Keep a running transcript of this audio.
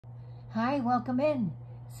Hi, welcome in.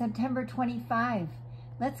 September 25.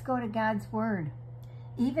 Let's go to God's Word.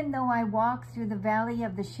 Even though I walk through the valley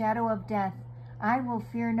of the shadow of death, I will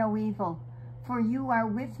fear no evil, for you are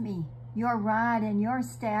with me. Your rod and your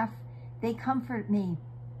staff, they comfort me.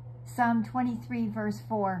 Psalm 23, verse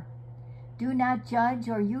 4. Do not judge,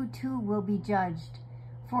 or you too will be judged.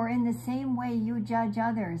 For in the same way you judge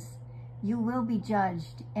others, you will be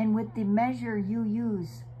judged, and with the measure you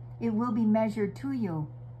use, it will be measured to you.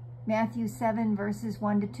 Matthew 7, verses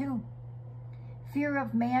 1 to 2. Fear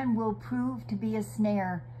of man will prove to be a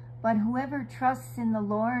snare, but whoever trusts in the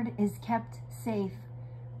Lord is kept safe.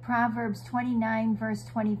 Proverbs 29, verse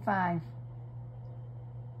 25.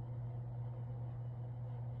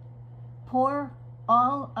 Pour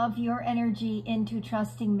all of your energy into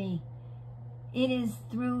trusting me. It is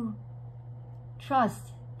through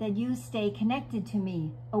trust that you stay connected to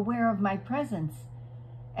me, aware of my presence.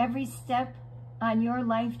 Every step on your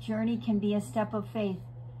life journey can be a step of faith.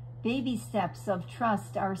 Baby steps of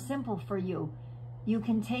trust are simple for you. You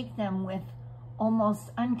can take them with almost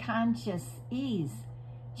unconscious ease.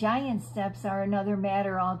 Giant steps are another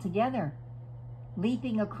matter altogether.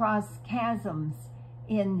 Leaping across chasms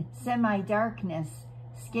in semi-darkness,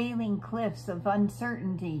 scaling cliffs of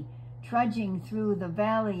uncertainty, trudging through the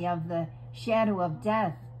valley of the shadow of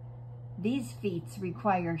death. These feats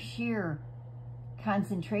require sheer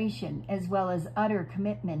concentration as well as utter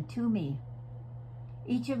commitment to me.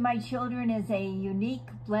 Each of my children is a unique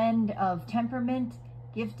blend of temperament,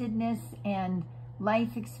 giftedness, and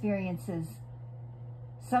life experiences.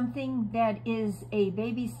 Something that is a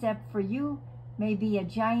baby step for you may be a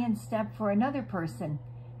giant step for another person,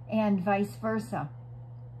 and vice versa.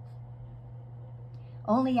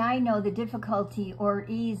 Only I know the difficulty or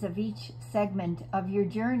ease of each segment of your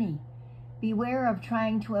journey. Beware of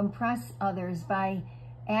trying to impress others by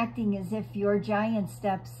acting as if your giant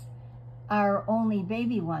steps are only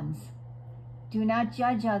baby ones. Do not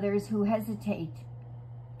judge others who hesitate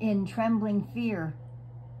in trembling fear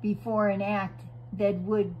before an act that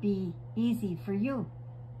would be easy for you.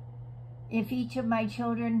 If each of my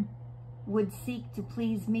children would seek to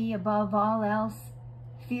please me above all else,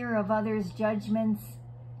 fear of others' judgments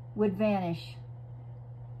would vanish,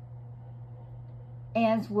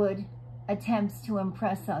 as would attempts to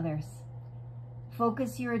impress others.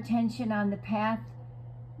 Focus your attention on the path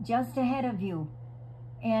just ahead of you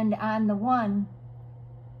and on the one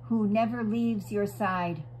who never leaves your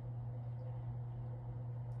side.